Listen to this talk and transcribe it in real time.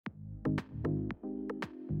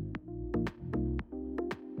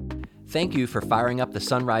Thank you for firing up the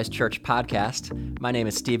Sunrise Church podcast. My name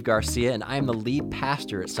is Steve Garcia, and I am the lead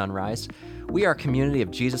pastor at Sunrise. We are a community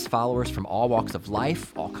of Jesus followers from all walks of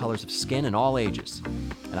life, all colors of skin, and all ages.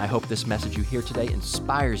 And I hope this message you hear today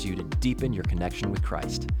inspires you to deepen your connection with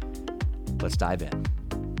Christ. Let's dive in.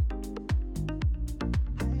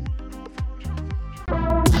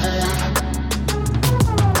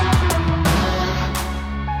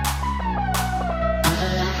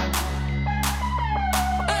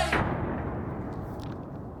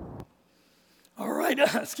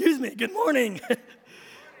 Excuse me. Good morning.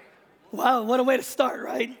 Wow, what a way to start,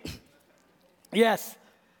 right? Yes,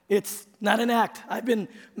 it's not an act. I've been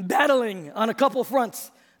battling on a couple fronts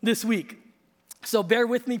this week. So bear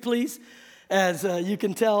with me, please. As you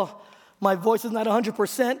can tell, my voice is not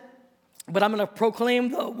 100%, but I'm going to proclaim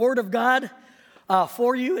the word of God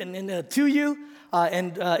for you and to you.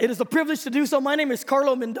 It is a privilege to do so. My name is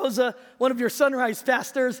Carlo Mendoza, one of your Sunrise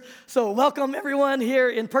pastors. So welcome everyone here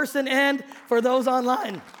in person and for those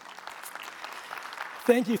online.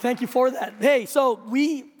 Thank you for that. Hey, so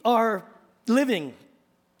we are living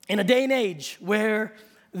in a day and age where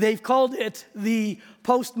they've called it the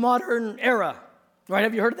postmodern era, right?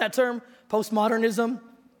 Have you heard of that term, postmodernism?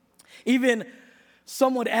 Even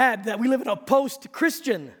some would add that we live in a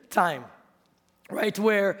post-Christian time, right,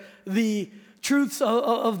 where the truths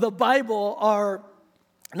of the Bible are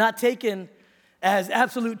not taken as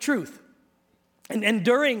absolute truth. And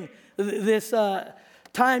during this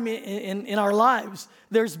time in our lives,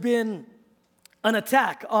 there's been an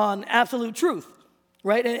attack on absolute truth,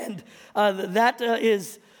 right? And that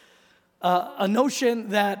is a notion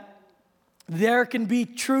that there can be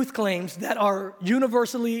truth claims that are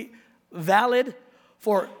universally valid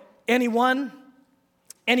for anyone,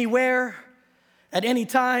 anywhere, at any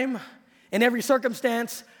time, in every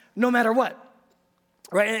circumstance, no matter what,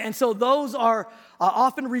 right? And so those are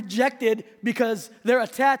often rejected because they're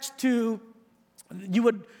attached to, you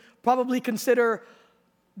would probably consider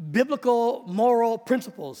biblical moral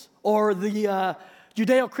principles or the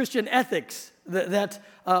Judeo-Christian ethics that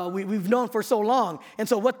we've known for so long. And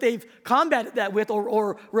so what they've combated that with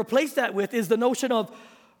or replaced that with is the notion of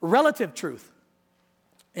relative truth.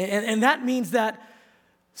 And that means that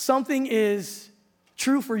something is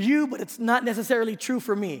true for you, but it's not necessarily true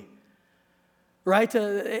for me, right?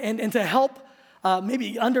 And to help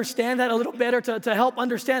maybe understand that a little better, to help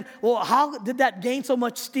understand, well, how did that gain so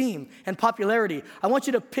much steam and popularity? I want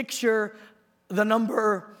you to picture the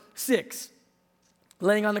number 6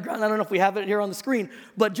 laying on the ground. I don't know if we have it here on the screen,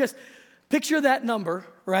 but just picture that number,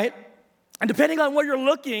 right? And depending on where you're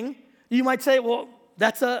looking, you might say, well,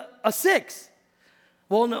 that's a 6.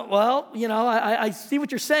 Well, no, I see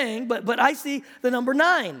what you're saying, but I see the number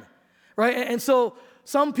 9, right? And so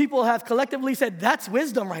some people have collectively said, that's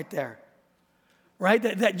wisdom right there, right?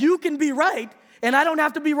 That you can be right, and I don't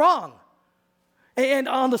have to be wrong. And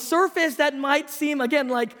on the surface, that might seem, again,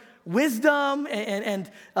 like wisdom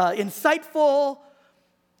and insightful,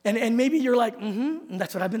 and maybe you're like,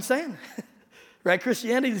 that's what I've been saying, right?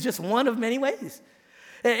 Christianity is just one of many ways.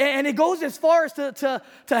 And it goes as far as to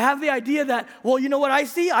have the idea that, well, you know what I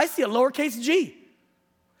see? I see a lowercase g.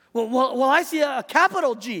 Well, I see a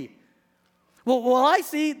capital G. Well, I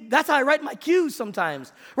see, that's how I write my Q's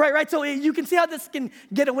sometimes. Right? So you can see how this can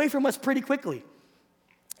get away from us pretty quickly.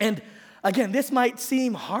 And again, this might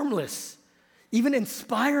seem harmless, even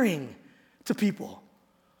inspiring to people.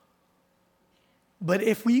 But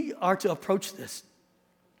if we are to approach this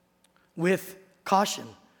with caution,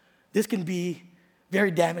 this can be very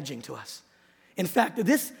damaging to us. In fact,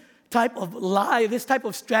 this type of lie, this type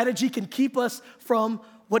of strategy can keep us from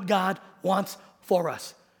what God wants for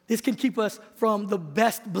us. This can keep us from the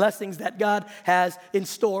best blessings that God has in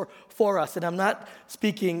store for us. And I'm not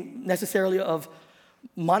speaking necessarily of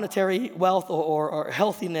monetary wealth or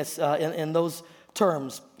healthiness in those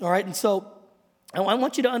terms, all right? And so I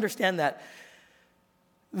want you to understand that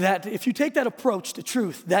if you take that approach to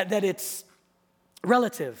truth, that it's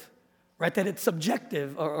relative, right, that it's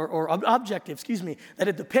subjective or objective, that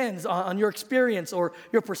it depends on your experience or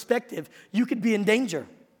your perspective, you could be in danger.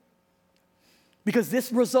 Because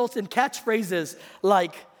this results in catchphrases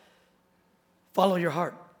like, follow your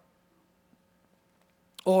heart,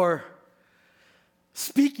 or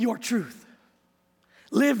speak your truth,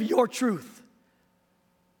 live your truth,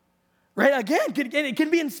 right? Again, it can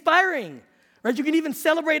be inspiring, right? You can even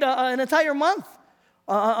celebrate an entire month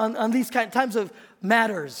on these kinds of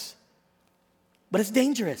matters. But it's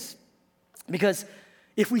dangerous because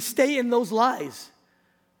if we stay in those lies,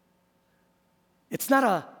 it's not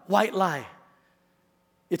a white lie.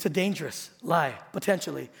 It's a dangerous lie,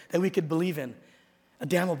 potentially, that we could believe in, a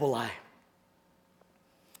damnable lie.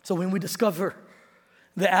 So when we discover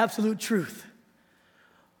the absolute truth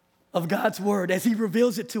of God's word as he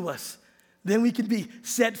reveals it to us, then we can be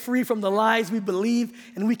set free from the lies we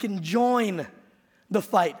believe, and we can join the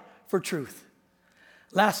fight for truth.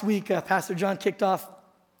 Last week, Pastor John kicked off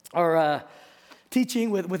our teaching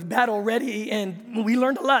with Battle Ready, and we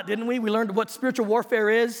learned a lot, didn't we? We learned what spiritual warfare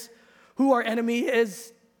is, who our enemy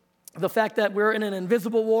is, the fact that we're in an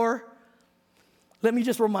invisible war. Let me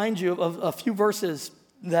just remind you of a few verses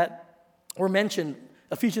that were mentioned.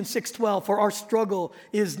 Ephesians 6:12, for our struggle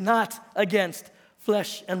is not against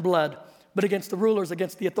flesh and blood, but against the rulers,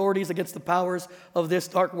 against the authorities, against the powers of this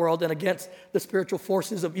dark world, and against the spiritual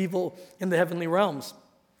forces of evil in the heavenly realms.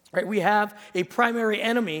 Right? We have a primary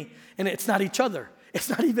enemy, and it's not each other. It's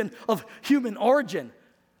not even of human origin.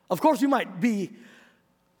 Of course, you might be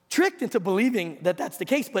tricked into believing that that's the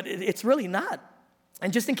case, but it's really not.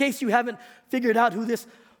 And just in case you haven't figured out who this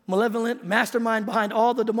malevolent mastermind behind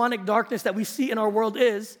all the demonic darkness that we see in our world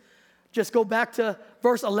is, just go back to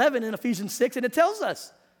verse 11 in Ephesians 6, and it tells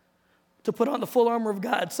us to put on the full armor of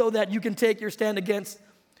God so that you can take your stand against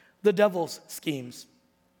the devil's schemes.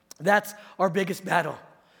 That's our biggest battle.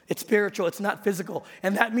 It's spiritual, it's not physical.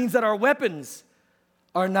 And that means that our weapons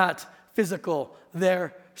are not physical,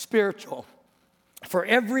 they're spiritual. For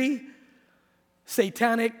every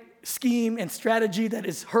satanic scheme and strategy that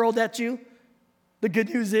is hurled at you, the good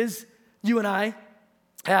news is you and I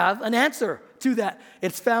have an answer to that.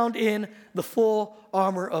 It's found in the full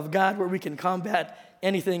armor of God, where we can combat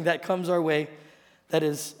anything that comes our way that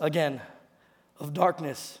is, again, of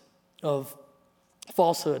darkness, of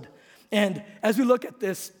falsehood. And as we look at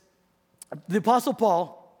this, the Apostle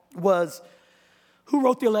Paul was who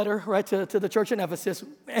wrote the letter, right, to the church in Ephesus,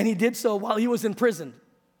 and he did so while he was in prison.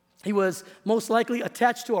 He was most likely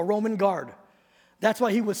attached to a Roman guard. That's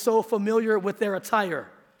why he was so familiar with their attire.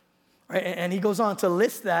 Right? And he goes on to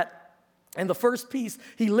list that, and the first piece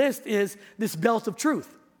he lists is this belt of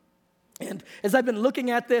truth. And as I've been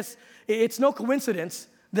looking at this, it's no coincidence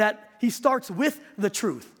that he starts with the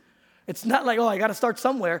truth. It's not like, I got to start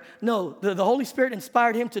somewhere. No, the Holy Spirit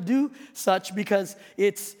inspired him to do such because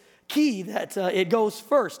it's key that it goes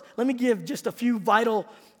first. Let me give just a few vital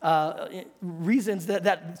reasons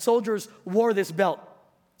that soldiers wore this belt.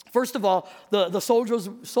 First of all, the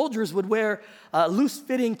soldiers would wear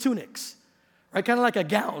loose-fitting tunics, right? Kind of like a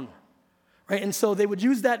gown, right? And so they would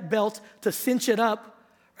use that belt to cinch it up,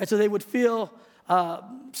 right? So they would feel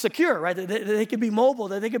secure, right? They could be mobile,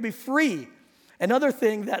 that they could be free. Another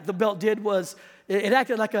thing that the belt did was it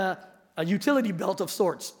acted like a utility belt of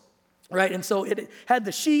sorts, right? And so it had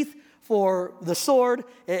the sheath for the sword.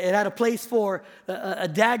 It had a place for a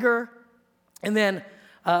dagger. And then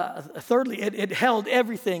thirdly, it held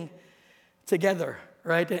everything together,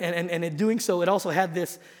 right? And in doing so, it also had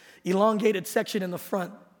this elongated section in the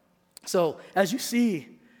front. So as you see,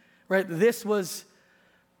 right, this was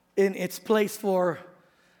in its place for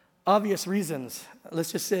obvious reasons.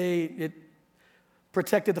 Let's just say it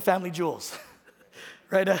protected the family jewels,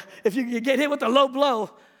 right? If you get hit with a low blow,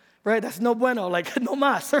 right, that's no bueno, like no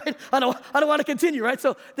mas, right? I don't want to continue, right?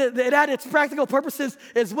 So it had its practical purposes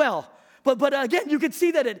as well. But again, you could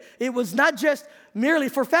see that it was not just merely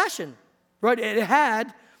for fashion, right? It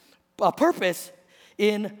had a purpose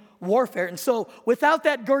in warfare. And so without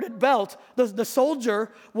that girded belt, the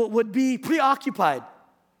soldier would be preoccupied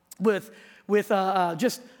with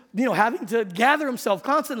just, having to gather himself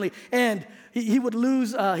constantly. And he would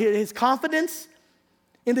lose his confidence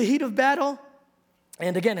in the heat of battle.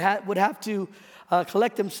 And again, would have to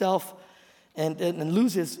collect himself and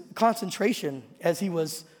lose his concentration as he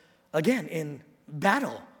was, again, in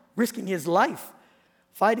battle, risking his life,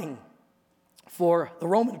 fighting for the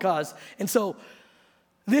Roman cause. And so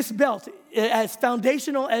this belt, as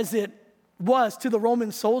foundational as it was to the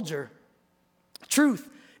Roman soldier, truth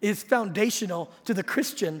is foundational to the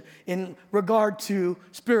Christian in regard to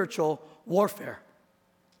spiritual warfare.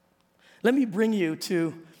 Let me bring you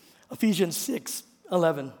to Ephesians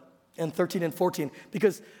 6:11 and 13 and 14,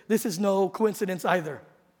 because this is no coincidence either.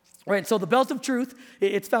 Right, so the belt of truth,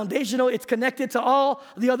 it's foundational, it's connected to all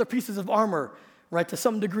the other pieces of armor, right, to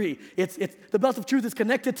some degree. The belt of truth is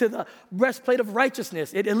connected to the breastplate of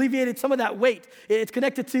righteousness. It alleviated some of that weight. It's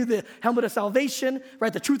connected to the helmet of salvation,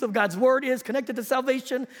 right? The truth of God's word is connected to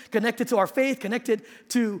salvation, connected to our faith, connected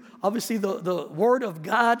to, obviously, the word of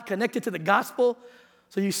God, connected to the gospel.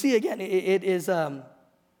 So you see, again, it is a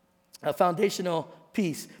foundational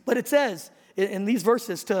piece. But it says in these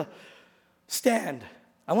verses to stand.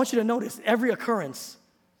 I want you to notice every occurrence.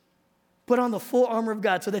 Put on the full armor of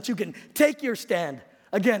God so that you can take your stand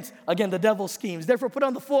against, again, the devil's schemes. Therefore, put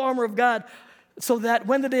on the full armor of God so that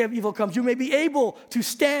when the day of evil comes, you may be able to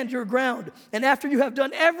stand your ground. And after you have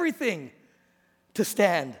done everything to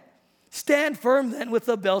stand, stand firm then with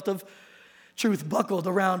the belt of truth buckled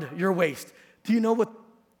around your waist. Do you know what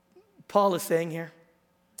Paul is saying here?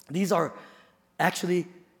 These are actually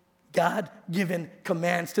God-given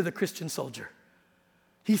commands to the Christian soldier.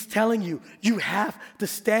 He's telling you, you have to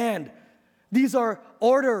stand. These are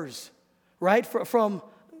orders, right, from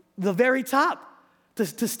the very top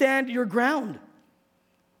to stand your ground.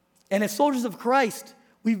 And as soldiers of Christ,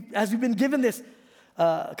 as we've been given this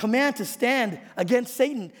command to stand against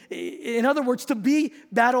Satan, in other words, to be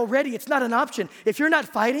battle ready, it's not an option. If you're not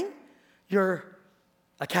fighting, you're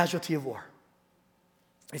a casualty of war.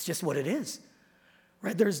 It's just what it is,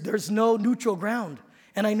 right? There's no neutral ground.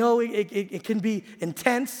 And I know it can be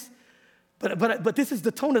intense, but this is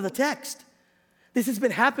the tone of the text. This has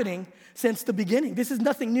been happening since the beginning. This is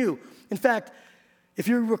nothing new. In fact, if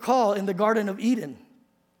you recall in the Garden of Eden,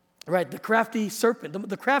 right, the crafty serpent,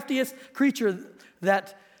 the craftiest creature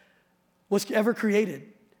that was ever created,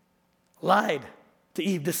 lied to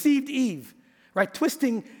Eve, deceived Eve, right,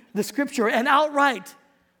 twisting the scripture and outright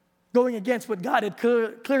going against what God had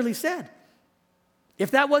clearly said.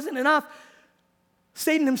 If that wasn't enough,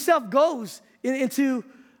 Satan himself goes into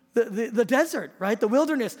the desert, right, the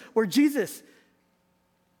wilderness where Jesus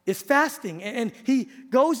is fasting, and he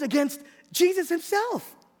goes against Jesus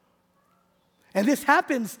himself. And this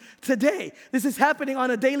happens today. This is happening on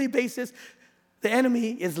a daily basis. The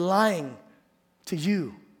enemy is lying to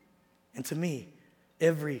you and to me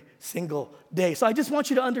every single day. So I just want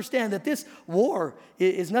you to understand that this war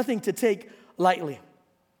is nothing to take lightly.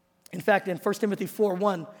 In fact, in 1 Timothy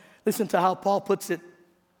 4:1, listen to how Paul puts it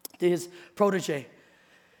to his protege.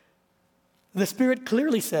 The Spirit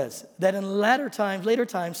clearly says that in later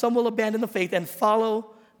times, some will abandon the faith and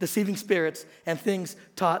follow deceiving spirits and things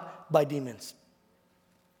taught by demons.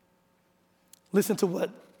 Listen to what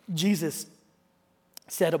Jesus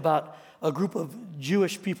said about a group of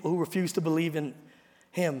Jewish people who refused to believe in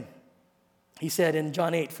him. He said in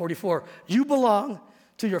John 8:44, you belong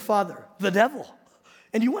to your father, the devil,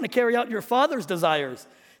 and you want to carry out your father's desires.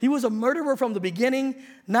 He was a murderer from the beginning,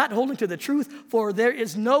 not holding to the truth, for there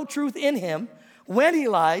is no truth in him. When he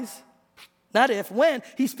lies, not if, when,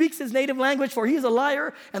 he speaks his native language, for he is a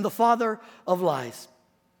liar and the father of lies.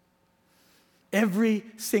 Every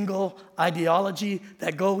single ideology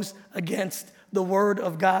that goes against the word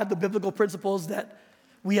of God, the biblical principles that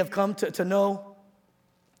we have come to know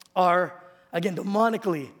are, again,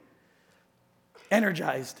 demonically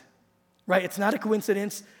energized, right? It's not a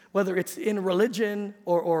coincidence whether it's in religion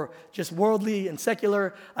or just worldly and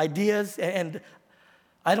secular ideas, and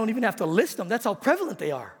I don't even have to list them. That's how prevalent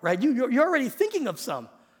they are, right? You're already thinking of some.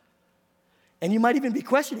 And you might even be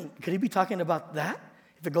questioning, could he be talking about that?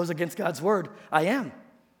 If it goes against God's word, I am.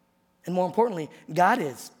 And more importantly, God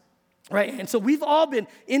is, right? And so we've all been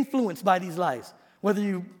influenced by these lies, whether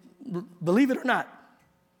you believe it or not,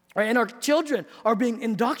 right? And our children are being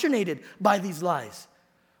indoctrinated by these lies,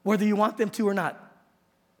 whether you want them to or not.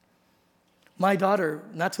 My daughter,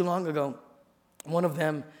 not too long ago, one of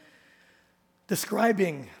them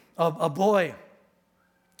describing a boy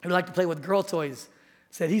who liked to play with girl toys,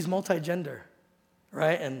 said he's multi-gender,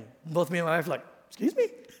 right? And both me and my wife were like, excuse me?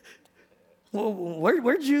 Well,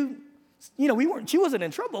 where'd you, she wasn't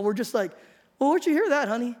in trouble. We're just like, well, where'd you hear that,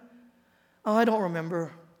 honey? Oh, I don't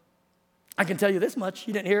remember. I can tell you this much.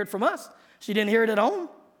 She didn't hear it from us. She didn't hear it at home,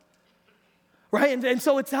 right? And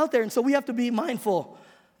so it's out there. And so we have to be mindful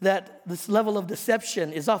that this level of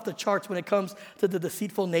deception is off the charts when it comes to the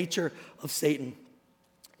deceitful nature of Satan.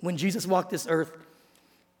 When Jesus walked this earth,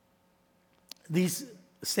 these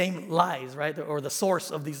same lies, right, or the source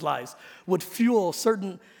of these lies, would fuel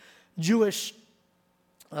certain Jewish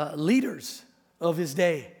leaders of his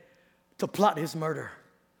day to plot his murder.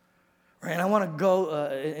 Right? And I want to go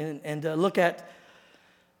and look at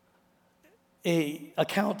an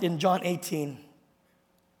account in John 18.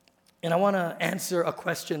 And I want to answer a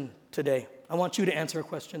question today. I want you to answer a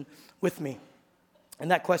question with me. And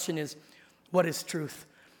that question is, what is truth?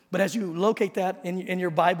 But as you locate that in your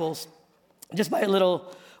Bibles, just by a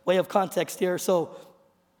little way of context here. So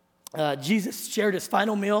Jesus shared his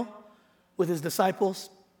final meal with his disciples.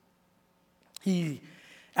 He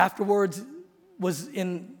afterwards was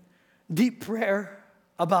in deep prayer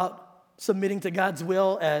about submitting to God's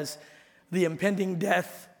will as the impending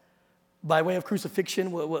death by way of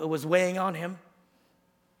crucifixion was weighing on him.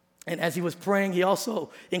 And as he was praying, he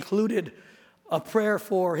also included a prayer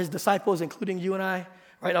for his disciples, including you and I,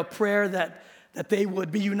 right? A prayer that they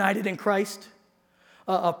would be united in Christ,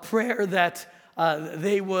 a prayer that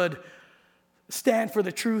they would stand for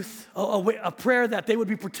the truth, a prayer that they would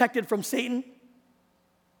be protected from Satan.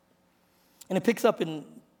 And it picks up in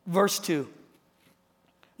verse 2.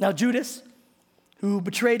 Now Judas, who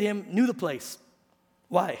betrayed him, knew the place.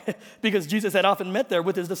 Why? Because Jesus had often met there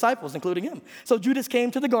with his disciples, including him. So Judas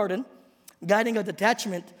came to the garden, guiding a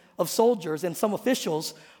detachment of soldiers and some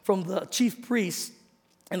officials from the chief priests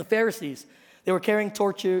and the Pharisees. They were carrying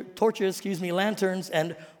torches, lanterns,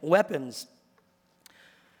 and weapons.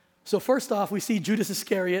 So first off, we see Judas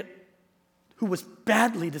Iscariot, who was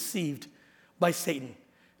badly deceived by Satan.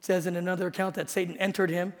 It says in another account that Satan entered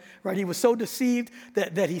him, right? He was so deceived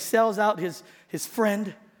that he sells out his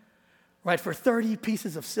friend, right, for 30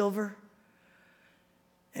 pieces of silver.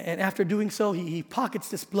 And after doing so, he pockets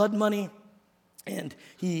this blood money, and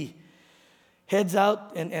he heads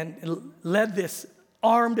out and led this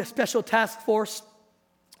armed special task force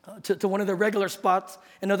to one of the regular spots,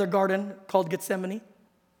 another garden called Gethsemane.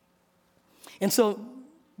 And so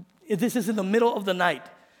this is in the middle of the night,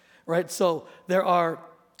 right? So there are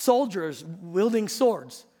soldiers wielding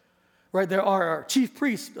swords, right? There are chief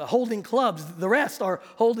priests holding clubs. The rest are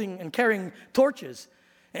holding and carrying torches.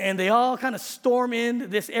 And they all kind of storm in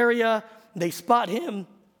this area. They spot him.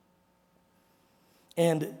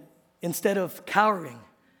 And instead of cowering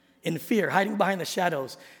in fear, hiding behind the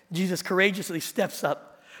shadows, Jesus courageously steps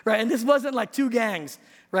up, right? And this wasn't like two gangs,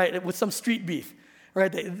 right, with some street beef,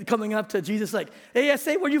 right? They coming up to Jesus like, hey, I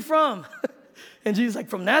say, where you from? And Jesus like,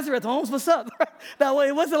 from Nazareth, Holmes, what's up? That way,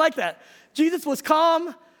 it wasn't like that. Jesus was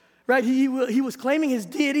calm, right? He was claiming his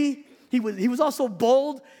deity. He was also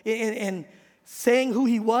bold in saying who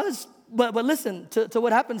he was. But listen to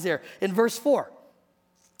what happens there in verse 4.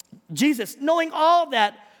 Jesus, knowing all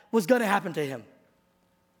that was going to happen to him,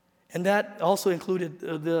 and that also included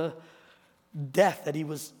the death that he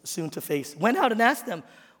was soon to face, went out and asked them,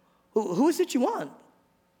 who is it you want?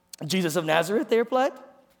 Jesus of Nazareth, they replied.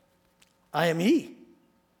 I am he,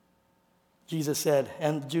 Jesus said,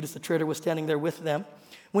 and Judas the traitor was standing there with them.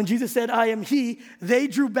 When Jesus said, I am he, they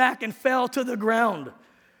drew back and fell to the ground.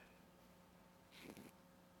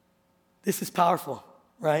 This is powerful,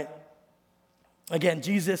 right? Again,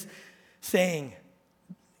 Jesus saying,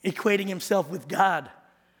 equating himself with God,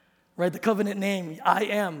 right? The covenant name, I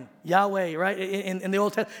am, Yahweh, right? In the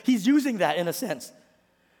Old Testament, he's using that in a sense.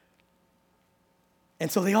 And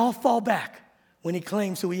so they all fall back when he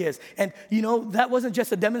claims who he is. And that wasn't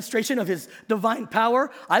just a demonstration of his divine power.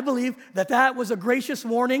 I believe that was a gracious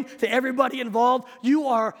warning to everybody involved. You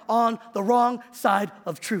are on the wrong side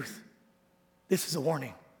of truth. This is a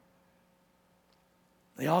warning.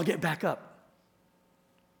 They all get back up.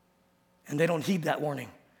 And they don't heed that warning.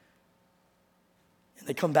 And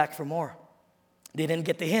they come back for more. They didn't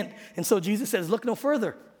get the hint. And so Jesus says, look no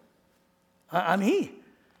further. I'm he.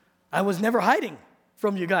 I was never hiding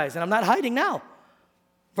from you guys, and I'm not hiding now.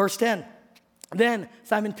 Verse 10, then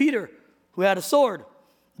Simon Peter, who had a sword,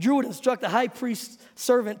 drew it and struck the high priest's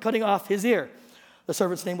servant, cutting off his ear. The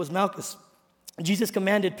servant's name was Malchus. Jesus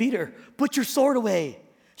commanded Peter, put your sword away.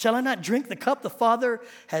 Shall I not drink the cup the Father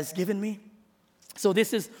has given me? So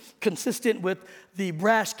this is consistent with the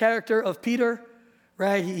brash character of Peter,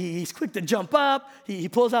 right? He's quick to jump up. He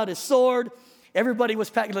pulls out his sword. Everybody was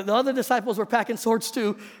packing, the other disciples were packing swords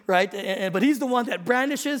too, right? But he's the one that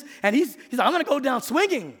brandishes, and he's like, I'm going to go down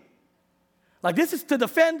swinging. Like, this is to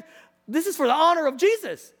defend, this is for the honor of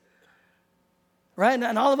Jesus, right?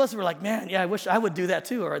 And all of us were like, man, yeah, I wish I would do that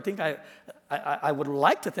too, or I think I would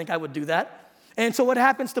like to think I would do that. And so what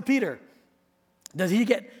happens to Peter? Does he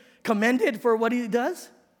get commended for what he does?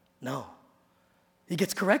 No. He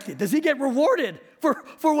gets corrected. Does he get rewarded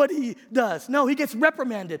for what he does? No, he gets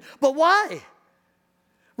reprimanded. But why?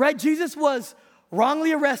 Right? Jesus was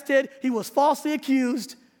wrongly arrested. He was falsely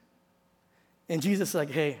accused. And Jesus is like,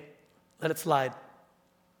 hey, let it slide.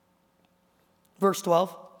 Verse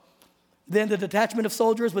 12. Then the detachment of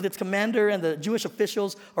soldiers with its commander and the Jewish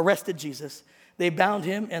officials arrested Jesus. They bound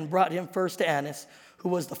him and brought him first to Annas, who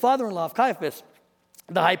was the father-in-law of Caiaphas,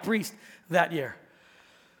 the high priest that year.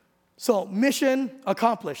 So mission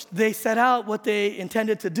accomplished. They set out what they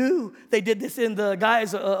intended to do. They did this in the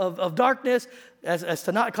guise of darkness as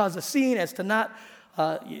to not cause a scene, as to not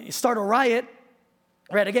start a riot.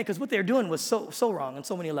 Right, again, because what they were doing was so wrong on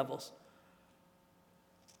so many levels.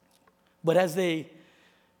 But as they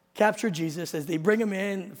capture Jesus, as they bring him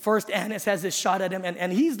in, first Annas has this shot at him,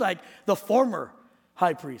 and he's like the former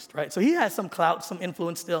high priest, right? So he has some clout, some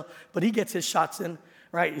influence still, but he gets his shots in,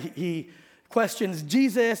 right? He questions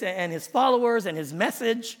Jesus and his followers and his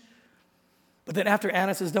message. But then after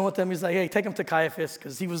Annas is done with them, he's like, hey, take him to Caiaphas,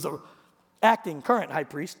 because he was the acting current high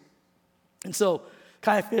priest. And so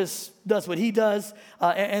Caiaphas does what he does,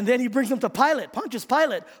 and then he brings him to Pilate, Pontius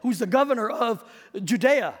Pilate, who's the governor of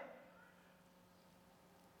Judea.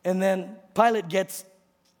 And then Pilate gets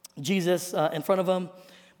Jesus in front of him.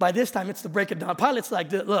 By this time, it's the break of dawn. Pilate's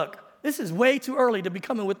like, look, this is way too early to be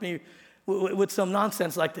coming with me with some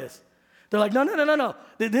nonsense like this. They're like, no.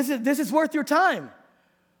 This is worth your time,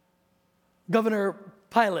 Governor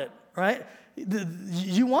Pilate, right?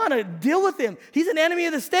 You want to deal with him. He's an enemy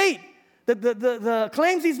of the state. The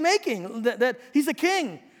claims he's making, that he's a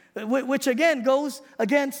king, which again goes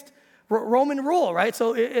against Roman rule, right?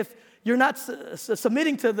 So if you're not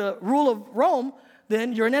submitting to the rule of Rome,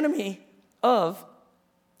 then you're an enemy of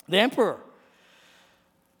the emperor.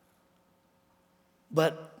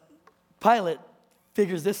 But Pilate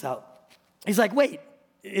figures this out. He's like, wait,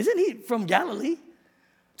 isn't he from Galilee?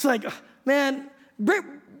 It's like, man,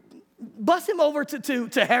 bus him over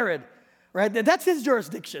to Herod, right? That's his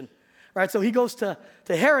jurisdiction, right? So he goes to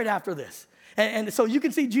Herod after this. And so you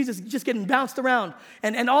can see Jesus just getting bounced around.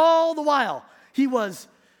 And all the while, he was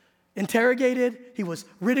interrogated, he was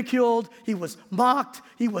ridiculed, he was mocked,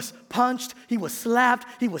 he was punched, he was slapped,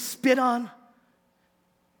 he was spit on.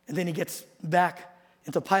 And then he gets back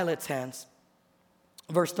into Pilate's hands.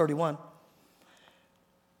 Verse 31.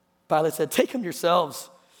 Pilate said, take him yourselves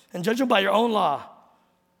and judge him by your own law.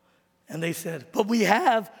 And they said, but we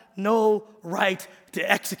have no right to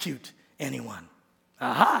execute anyone.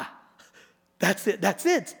 Aha! That's it.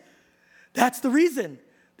 That's the reason.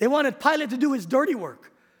 They wanted Pilate to do his dirty work.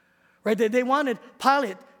 Right? They wanted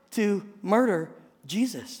Pilate to murder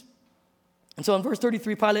Jesus. And so in verse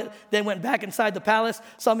 33, Pilate then went back inside the palace,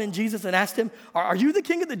 summoned Jesus, and asked him, are you the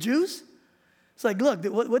king of the Jews? It's like, look,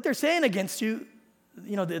 what they're saying against you,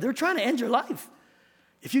 they're trying to end your life.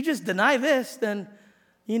 If you just deny this, then,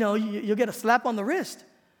 you'll get a slap on the wrist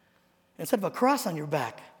instead of a cross on your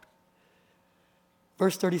back.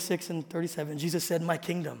 Verse 36 and 37, Jesus said, my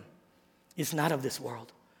kingdom is not of this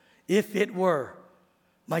world. If it were,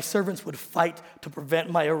 my servants would fight to prevent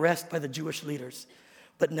my arrest by the Jewish leaders.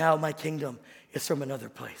 But now my kingdom is from another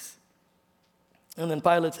place. And then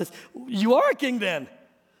Pilate says, you are a king then.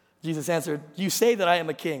 Jesus answered, you say that I am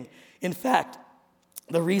a king. In fact,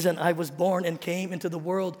 the reason I was born and came into the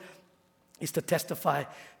world is to testify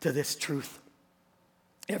to this truth.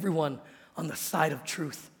 Everyone on the side of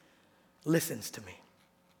truth listens to me.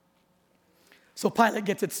 So Pilate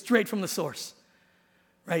gets it straight from the source.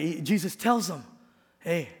 Right? Jesus tells him,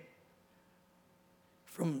 hey,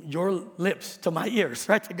 from your lips to my ears,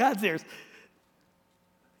 right, to God's ears,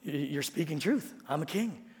 you're speaking truth. I'm a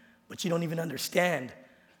king, but you don't even understand.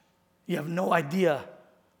 You have no idea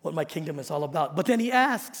what my kingdom is all about. But then he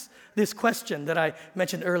asks this question that I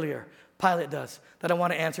mentioned earlier, Pilate does, that I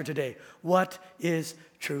want to answer today. What is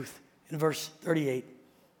truth? In verse 38.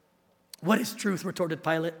 What is truth? Retorted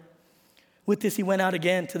Pilate. With this, he went out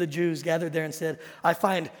again to the Jews gathered there and said, I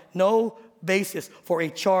find no basis for a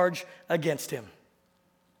charge against him.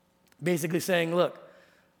 Basically saying, look,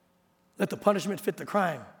 let the punishment fit the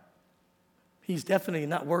crime. He's definitely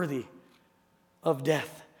not worthy of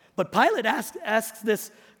death. But Pilate asks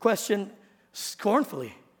this question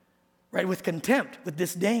scornfully, right, with contempt, with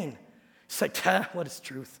disdain. It's like, what is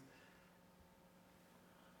truth?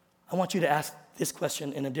 I want you to ask this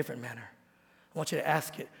question in a different manner. I want you to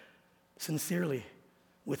ask it sincerely,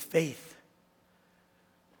 with faith,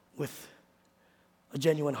 with a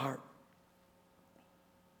genuine heart.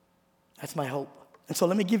 That's my hope. And so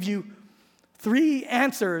let me give you 3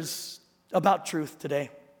 answers about truth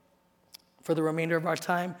today for the remainder of our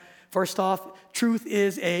time. First off, truth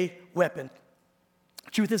is a weapon.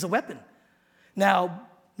 Truth is a weapon. Now,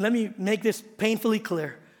 let me make this painfully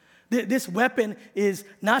clear. This weapon is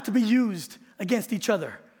not to be used against each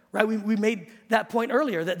other, right? We made that point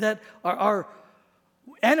earlier, that our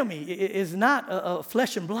enemy is not a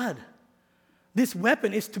flesh and blood. This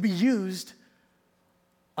weapon is to be used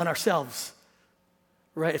on ourselves,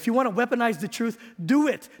 right? If you want to weaponize the truth, do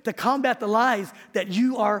it to combat the lies that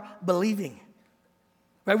you are believing,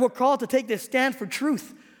 right? We're called to take this stand for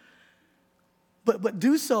truth, but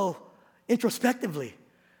do so introspectively,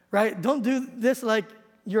 right? Don't do this like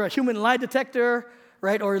you're a human lie detector,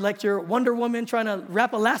 right? Or like you're Wonder Woman trying to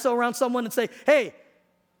wrap a lasso around someone and say, hey,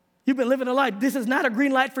 you've been living a lie. This is not a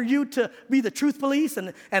green light for you to be the truth police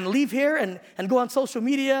and leave here and go on social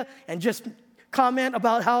media and just comment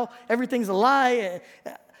about how everything's a lie.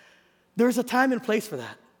 There's a time and place for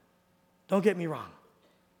that. Don't get me wrong.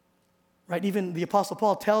 Right? Even the Apostle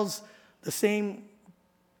Paul tells the same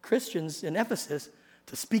Christians in Ephesus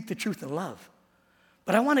to speak the truth in love.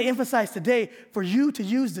 But I want to emphasize today for you to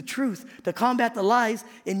use the truth to combat the lies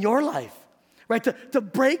in your life. right? To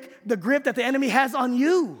break the grip that the enemy has on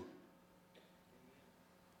you.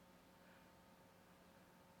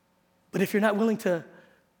 But if you're not willing to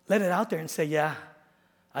let it out there and say, yeah,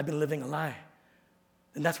 I've been living a lie,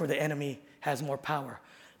 then that's where the enemy has more power.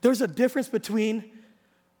 There's a difference between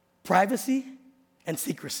privacy and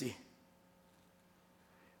secrecy.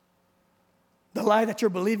 The lie that you're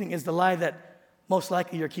believing is the lie that most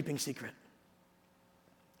likely you're keeping secret.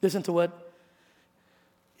 Listen to what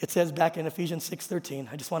it says back in Ephesians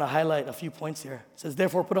 6:13. I just want to highlight a few points here. It says,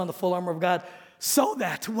 therefore put on the full armor of God so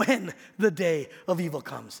that when the day of evil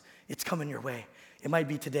comes, it's coming your way. It might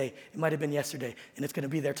be today, it might have been yesterday, and it's going to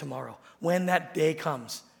be there tomorrow. When that day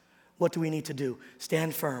comes, what do we need to do?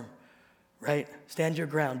 Stand firm, right? Stand your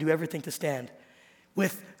ground. Do everything to stand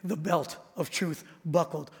with the belt of truth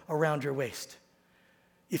buckled around your waist.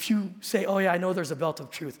 If you say, oh yeah, I know there's a belt of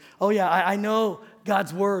truth. Oh yeah, I know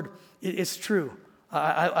God's word is true.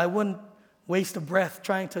 I wouldn't waste a breath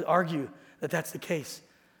trying to argue that that's the case.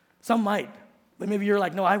 Some might, but maybe you're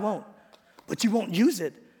like, no, I won't. But you won't use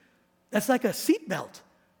it. That's like a seatbelt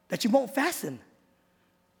that you won't fasten,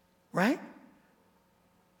 right?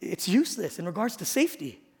 It's useless in regards to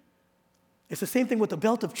safety. It's the same thing with the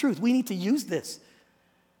belt of truth. We need to use this.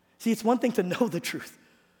 See, it's one thing to know the truth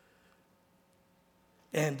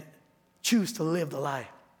and choose to live the lie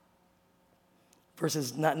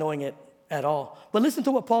versus not knowing it at all. But listen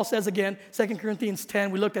to what Paul says again, 2 Corinthians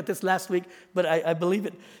 10. We looked at this last week, but I believe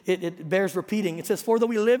it bears repeating. It says, for though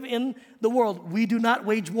we live in the world, we do not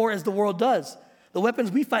wage war as the world does. The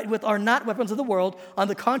weapons we fight with are not weapons of the world. On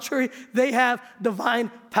the contrary, they have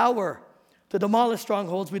divine power to demolish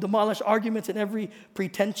strongholds. We demolish arguments and every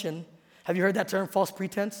pretension. Have you heard that term, false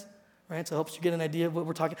pretense? Right, so it helps you get an idea of what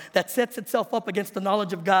we're talking. That sets itself up against the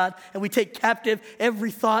knowledge of God, and we take captive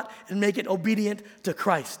every thought and make it obedient to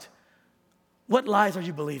Christ. What lies are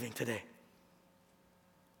you believing today?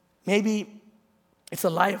 Maybe it's a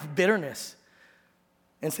lie of bitterness.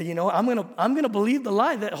 And say, you know, I'm gonna believe the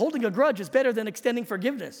lie that holding a grudge is better than extending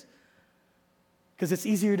forgiveness. Because it's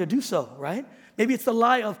easier to do so, right? Maybe it's the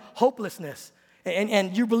lie of hopelessness.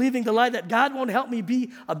 And you're believing the lie that God won't help me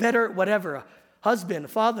be a better whatever, husband,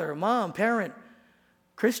 father, mom, parent,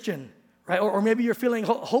 Christian, right? Or maybe you're feeling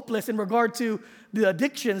hopeless in regard to the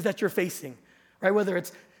addictions that you're facing, right? Whether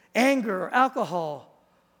it's anger or alcohol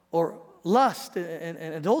or lust and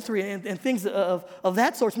adultery and things of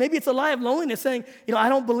that sort. Maybe it's a lie of loneliness saying, you know, I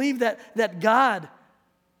don't believe that God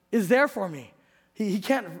is there for me. He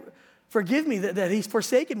can't forgive me, that he's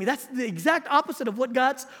forsaken me. That's the exact opposite of what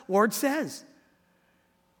God's word says.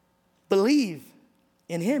 Believe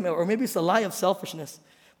in him. Or maybe it's a lie of selfishness,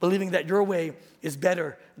 believing that your way is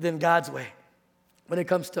better than God's way when it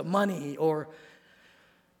comes to money or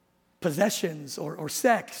possessions or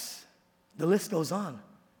sex. The list goes on.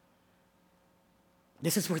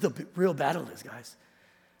 This is where the real battle is, guys.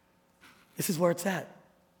 This is where it's at.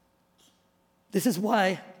 This is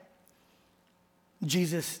why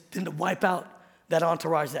Jesus didn't wipe out that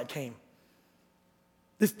entourage that came.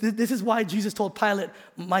 This is why Jesus told Pilate,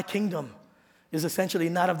 my kingdom is essentially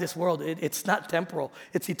not of this world. It's not temporal.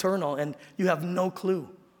 It's eternal, and you have no clue.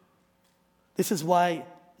 This is why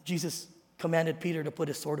Jesus commanded Peter to put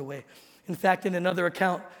his sword away. In fact, in another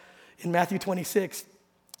account, in Matthew 26,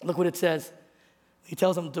 look what it says. He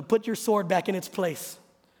tells him to put your sword back in its place,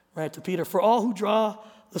 right, to Peter. For all who draw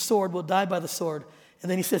the sword will die by the sword. And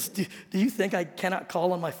then he says, do you think I cannot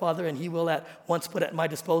call on my Father and he will at once put at my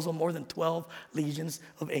disposal more than 12 legions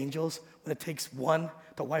of angels when it takes one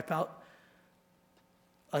to wipe out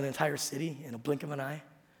an entire city in a blink of an eye?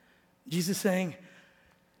 Jesus saying,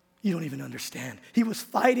 you don't even understand. He was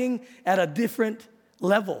fighting at a different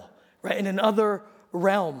level, right, in another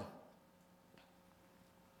realm.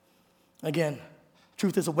 Again,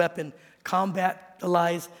 truth is a weapon. Combat the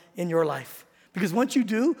lies in your life. Because once you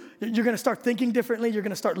do, you're going to start thinking differently. You're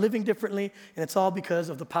going to start living differently. And it's all because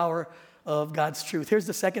of the power of God's truth. Here's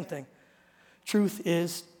the second thing. Truth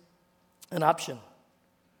is an option.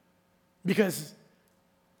 Because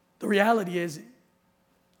the reality is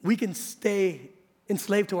we can stay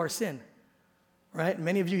enslaved to our sin, right?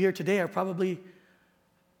 Many of you here today have probably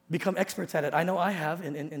become experts at it. I know I have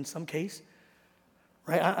in some case,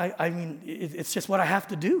 right? I mean, it's just what I have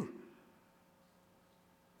to do,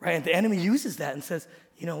 right? And the enemy uses that and says,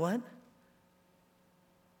 you know what?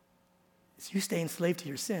 It's you stay enslaved to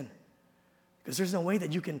your sin because there's no way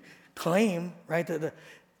that you can claim, right?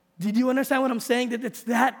 Did you understand what I'm saying? That it's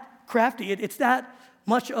that crafty. It's that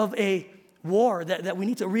much of a war that we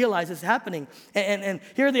need to realize is happening. And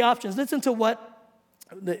here are the options. Listen to what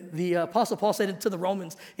The Apostle Paul said it to the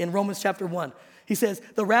Romans in Romans chapter 1. He says,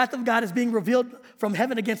 the wrath of God is being revealed from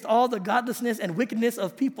heaven against all the godlessness and wickedness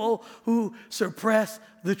of people who suppress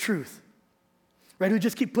the truth. Right? Who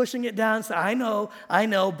just keep pushing it down, say, I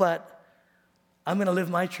know, but I'm going to live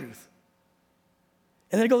my truth.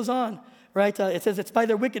 And then it goes on, right? It says it's by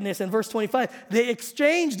their wickedness in verse 25. They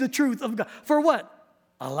exchanged the truth of God. For what?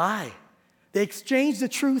 A lie. They exchanged the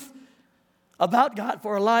truth about God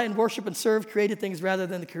for a lie and worship and serve created things rather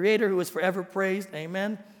than the Creator who is forever praised.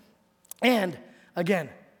 Amen. And again,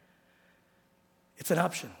 it's an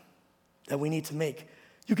option that we need to make.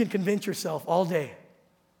 You can convince yourself all day.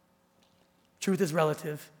 Truth is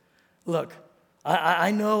relative. Look,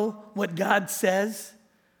 I know what God says,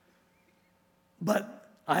 but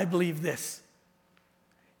I believe this.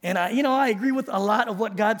 And I agree with a lot of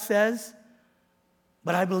what God says,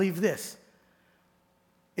 but I believe this.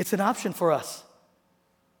 It's an option for us.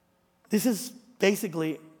 This is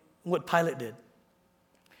basically what Pilate did.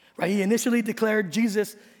 Right? He initially declared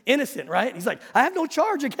Jesus innocent, right? He's like, I have no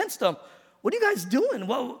charge against him. What are you guys doing?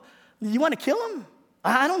 Well, you want to kill him?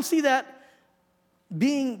 I don't see that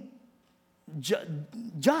being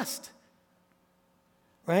just.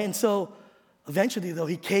 Right? And so eventually, though,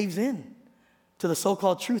 he caves in to the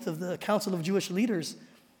so-called truth of the Council of Jewish leaders.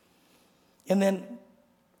 And then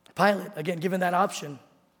Pilate, again, given that option,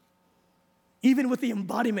 even with the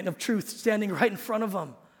embodiment of truth standing right in front of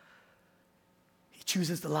him, he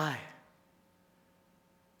chooses to lie.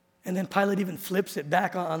 And then Pilate even flips it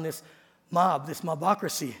back on this mob, this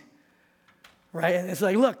mobocracy, right? And it's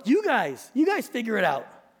like, look, you guys figure it out,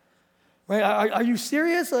 right? Are you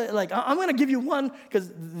serious? Like, I'm going to give you one,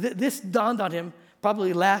 because this dawned on him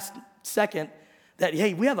probably last second that,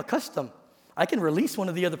 hey, we have a custom. I can release one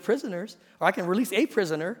of the other prisoners, or I can release a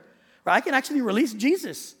prisoner, or I can actually release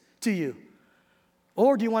Jesus to you.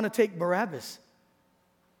 Or do you want to take Barabbas?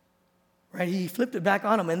 Right? He flipped it back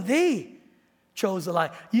on them, and they chose the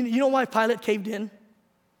lie. You know why Pilate caved in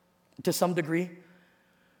to some degree?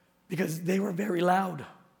 Because they were very loud,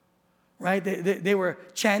 right? They were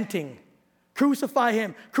chanting, crucify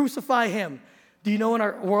him, crucify him. Do you know in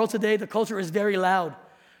our world today, the culture is very loud,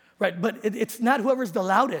 right? But it's not whoever's the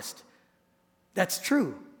loudest. That's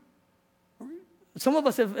true. Some of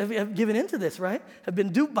us have given into this, right? Have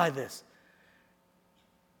been duped by this.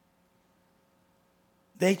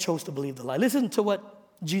 They chose to believe the lie. Listen to what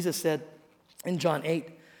Jesus said in John 8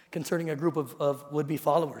 concerning a group of would-be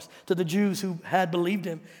followers. To the Jews who had believed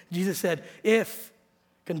him, Jesus said, if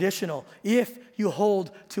you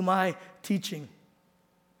hold to my teaching,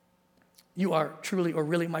 you are truly or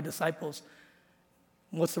really my disciples.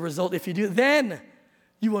 What's the result? If you do, then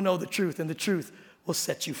you will know the truth, and the truth will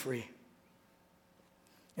set you free.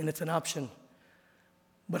 And it's an option.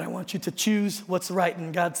 But I want you to choose what's right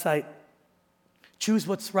in God's sight. Choose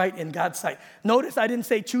what's right in God's sight. Notice I didn't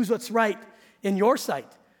say choose what's right in your sight.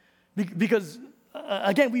 Because,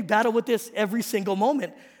 again, we battle with this every single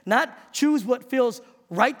moment. Not choose what feels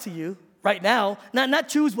right to you right now. Not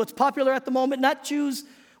choose what's popular at the moment. Not choose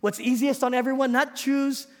what's easiest on everyone. Not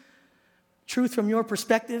choose truth from your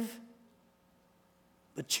perspective.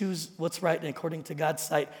 But choose what's right according to God's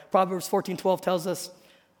sight. Proverbs 14:12 tells us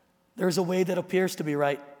there's a way that appears to be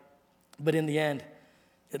right, but in the end,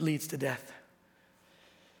 it leads to death.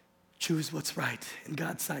 Choose what's right in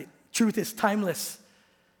God's sight. Truth is timeless.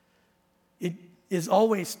 It is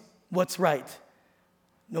always what's right,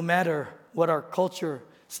 no matter what our culture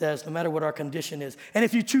says, no matter what our condition is. And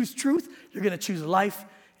if you choose truth, you're going to choose life.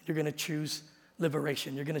 You're going to choose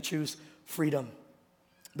liberation. You're going to choose freedom.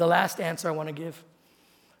 The last answer I want to give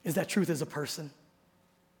is that truth is a person.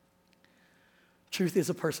 Truth is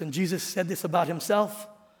a person. Jesus said this about himself.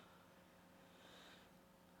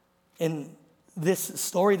 In this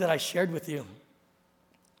story that I shared with you,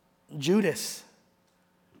 Judas,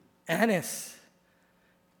 Annas,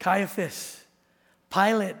 Caiaphas,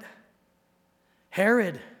 Pilate,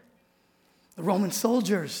 Herod, the Roman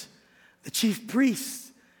soldiers, the chief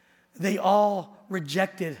priests, they all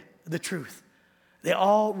rejected the truth. They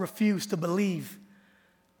all refused to believe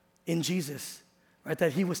in Jesus, right?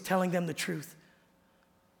 That he was telling them the truth.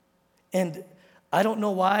 And I don't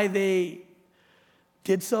know why they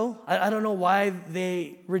did so. I don't know why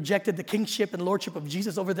they rejected the kingship and lordship of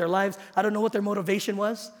Jesus over their lives. I don't know what their motivation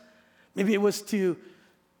was. Maybe it was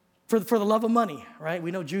for the love of money, right?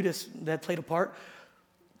 We know Judas, that played a part.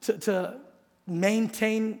 To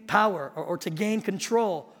maintain power or to gain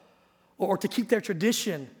control or to keep their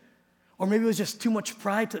tradition. Or maybe it was just too much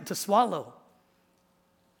pride to swallow.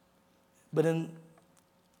 But in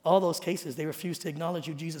all those cases, they refused to acknowledge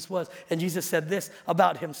who Jesus was. And Jesus said this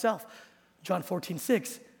about himself. John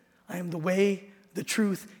 14:6, I am the way, the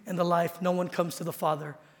truth, and the life. No one comes to the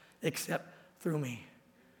Father except through me.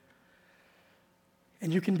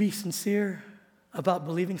 And you can be sincere about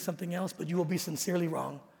believing something else, but you will be sincerely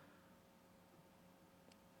wrong.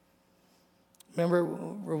 Remember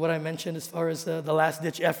what I mentioned as far as the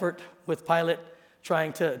last-ditch effort with Pilate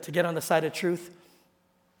trying to get on the side of truth?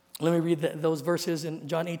 Let me read those verses in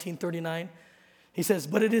John 18:39. He says,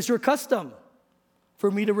 "But it is your custom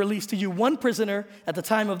for me to release to you one prisoner at the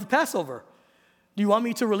time of the Passover. Do you want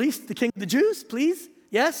me to release the king of the Jews, please?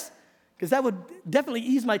 Yes? Because that would definitely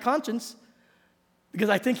ease my conscience, because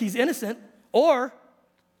I think he's innocent. Or,"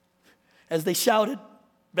 as they shouted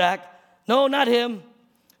back, "No, not him.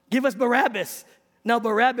 Give us Barabbas." Now,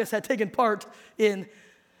 Barabbas had taken part in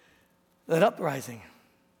that uprising,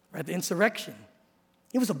 right? The insurrection.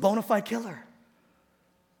 He was a bona fide killer.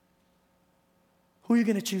 Who are you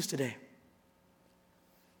going to choose today?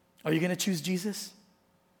 Are you going to choose Jesus?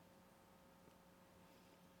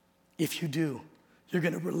 If you do, you're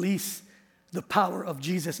going to release the power of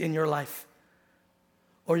Jesus in your life.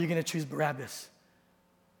 Or you're going to choose Barabbas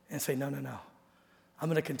and say, no, I'm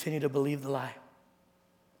going to continue to believe the lie.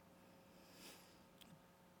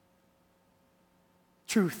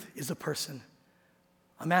 Truth is a person.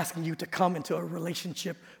 I'm asking you to come into a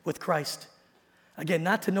relationship with Christ. Again,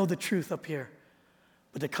 not to know the truth up here,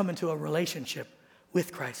 but to come into a relationship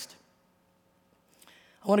with Christ.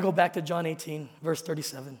 I want to go back to John 18, verse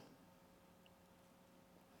 37.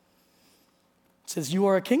 It says, "You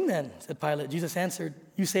are a king then," said Pilate. Jesus answered,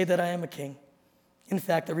 "You say that I am a king. In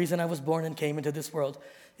fact, the reason I was born and came into this world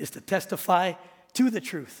is to testify to the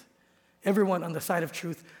truth. Everyone on the side of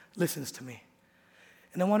truth listens to me."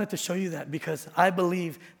 And I wanted to show you that because I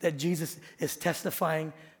believe that Jesus is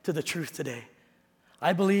testifying to the truth today.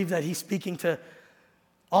 I believe that he's speaking to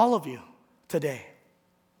all of you today.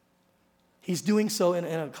 He's doing so in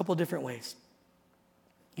a couple different ways.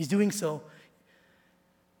 He's doing so,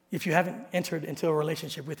 if you haven't entered into a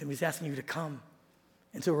relationship with him, he's asking you to come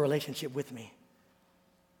into a relationship with me.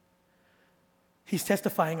 He's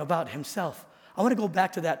testifying about himself. I want to go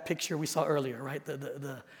back to that picture we saw earlier, right?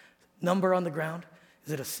 The number on the ground.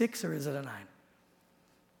 Is it a 6 or is it a 9?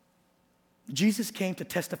 Jesus came to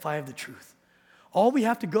testify of the truth. All we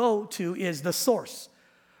have to go to is the source,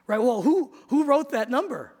 right? Well, who wrote that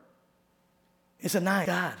number? It's a 9.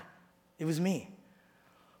 God. It was me.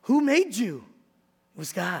 Who made you? It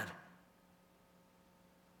was God.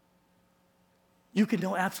 You can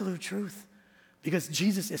know absolute truth because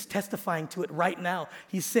Jesus is testifying to it right now.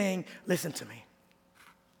 He's saying, listen to me.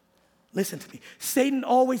 Listen to me. Satan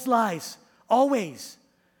always lies. Always.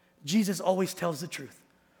 Jesus always tells the truth.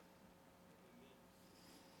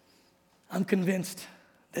 I'm convinced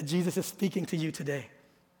that Jesus is speaking to you today.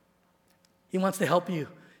 He wants to help you.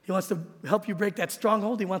 He wants to help you break that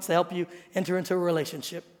stronghold. He wants to help you enter into a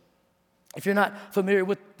relationship. If you're not familiar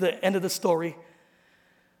with the end of the story,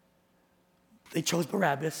 they chose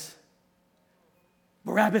Barabbas.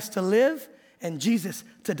 Barabbas to live and Jesus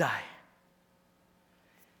to die.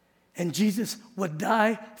 And Jesus would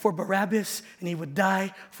die for Barabbas, and he would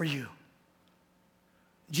die for you.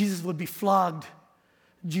 Jesus would be flogged.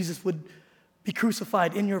 Jesus would be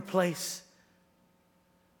crucified in your place.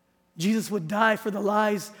 Jesus would die for the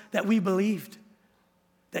lies that we believed,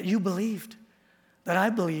 that you believed, that I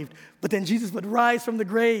believed. But then Jesus would rise from the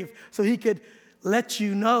grave so he could let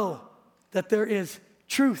you know that there is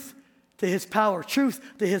truth to his power, truth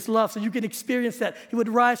to his love, so you can experience that. He would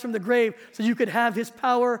rise from the grave so you could have his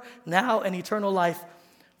power now and eternal life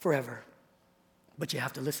forever. But you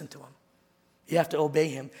have to listen to him. You have to obey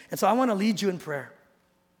him. And so I want to lead you in prayer.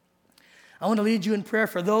 I want to lead you in prayer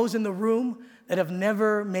for those in the room that have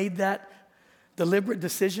never made that deliberate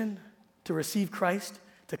decision to receive Christ,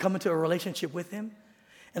 to come into a relationship with him.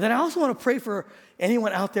 And then I also want to pray for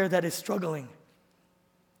anyone out there that is struggling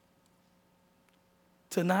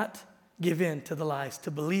to not give in to the lies,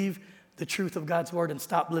 to believe the truth of God's word and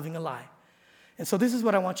stop living a lie. And so this is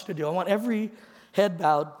what I want you to do. I want every head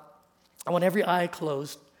bowed. I want every eye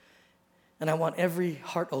closed. And I want every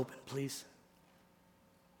heart open, please.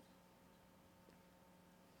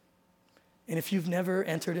 And if you've never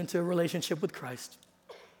entered into a relationship with Christ,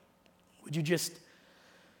 would you just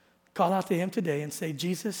call out to him today and say,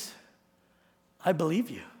 Jesus, I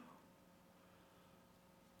believe you.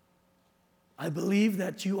 I believe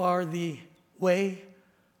that you are the way,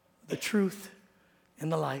 the truth,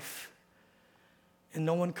 and the life. And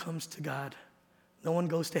no one comes to God, no one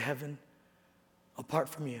goes to heaven apart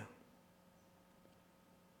from you.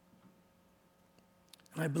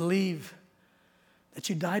 And I believe that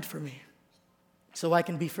you died for me so I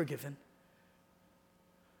can be forgiven.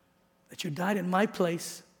 That you died in my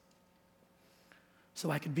place so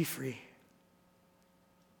I could be free.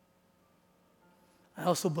 I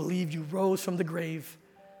also believe you rose from the grave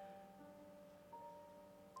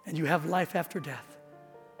and you have life after death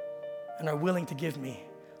and are willing to give me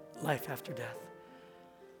life after death.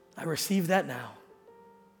 I receive that now.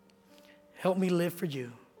 Help me live for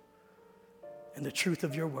you and the truth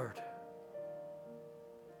of your word.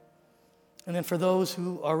 And then for those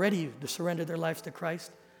who already surrendered their lives to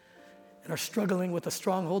Christ and are struggling with a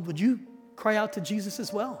stronghold, would you cry out to Jesus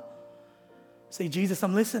as well? Say, Jesus,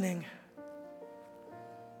 I'm listening.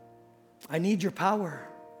 I need your power.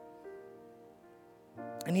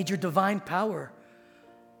 I need your divine power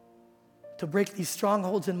to break these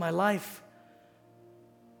strongholds in my life.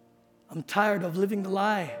 I'm tired of living the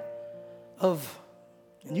lie of,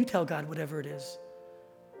 and you tell God whatever it is.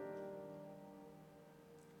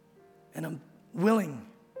 And I'm willing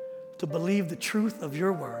to believe the truth of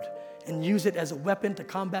your word and use it as a weapon to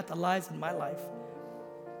combat the lies in my life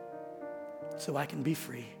so I can be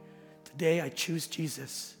free. Today I choose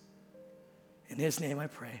Jesus. In his name I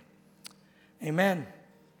pray. Amen.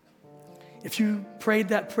 If you prayed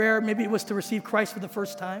that prayer, maybe it was to receive Christ for the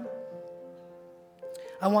first time,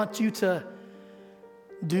 I want you to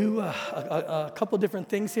do a couple different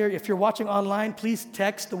things here. If you're watching online, please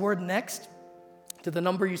text the word NEXT to the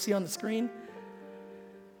number you see on the screen.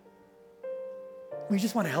 We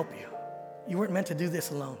just want to help you. You weren't meant to do this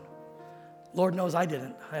alone. Lord knows I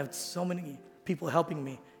didn't. I have so many people helping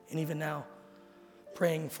me, and even now,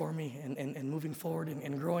 praying for me and moving forward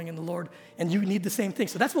and growing in the Lord. And you need the same thing.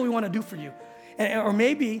 So that's what we want to do for you. Or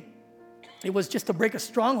maybe it was just to break a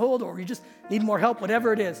stronghold, or you just need more help,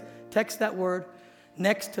 whatever it is. Text that word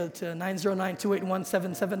NEXT to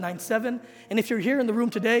 909-281-7797. And if you're here in the room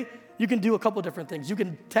today, you can do a couple different things. You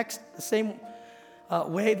can text the same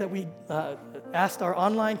way that we asked our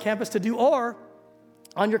online campus to do, or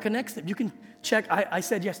on your Connect step, you can check, I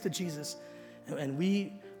said yes to Jesus. And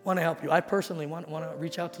we want to help you. I personally want to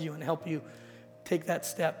reach out to you and help you take that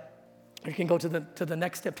step. You can go to the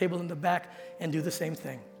next step table in the back and do the same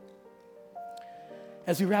thing.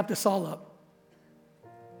 As we wrap this all up,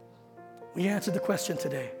 we answered the question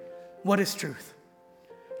today. What is truth?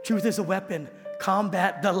 Truth is a weapon.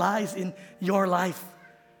 Combat the lies in your life.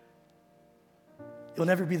 You'll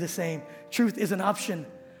never be the same. Truth is an option,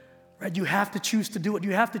 right? You have to choose to do it.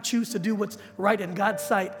 You have to choose to do what's right in God's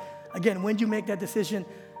sight. Again, when you make that decision,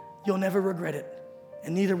 you'll never regret it.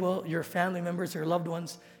 And neither will your family members or your loved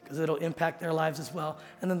ones, because it'll impact their lives as well.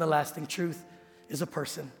 And then the last thing, truth is a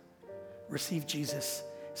person. Receive Jesus.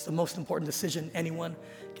 It's the most important decision anyone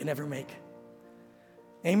can ever make.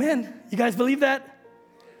 Amen. You guys believe that?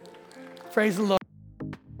 Praise the Lord.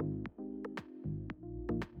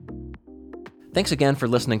 Thanks again for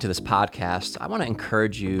listening to this podcast. I want to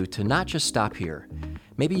encourage you to not just stop here.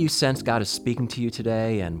 Maybe you sense God is speaking to you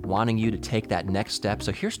today and wanting you to take that next step.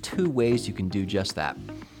 So here's 2 ways you can do just that.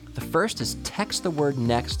 The first is text the word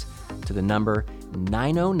NEXT to the number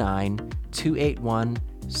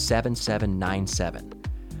 909-281-7797.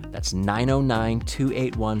 That's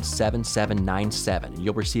 909-281-7797.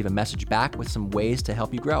 You'll receive a message back with some ways to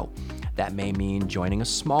help you grow. That may mean joining a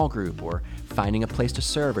small group or finding a place to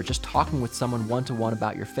serve or just talking with someone one-to-one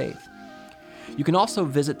about your faith. You can also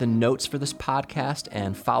visit the notes for this podcast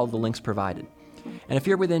and follow the links provided. And if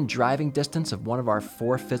you're within driving distance of one of our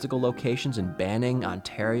 4 physical locations in Banning,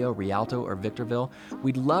 Ontario, Rialto, or Victorville,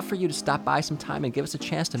 we'd love for you to stop by sometime and give us a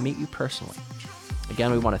chance to meet you personally.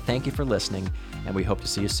 Again, we want to thank you for listening, and we hope to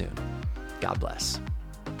see you soon. God bless.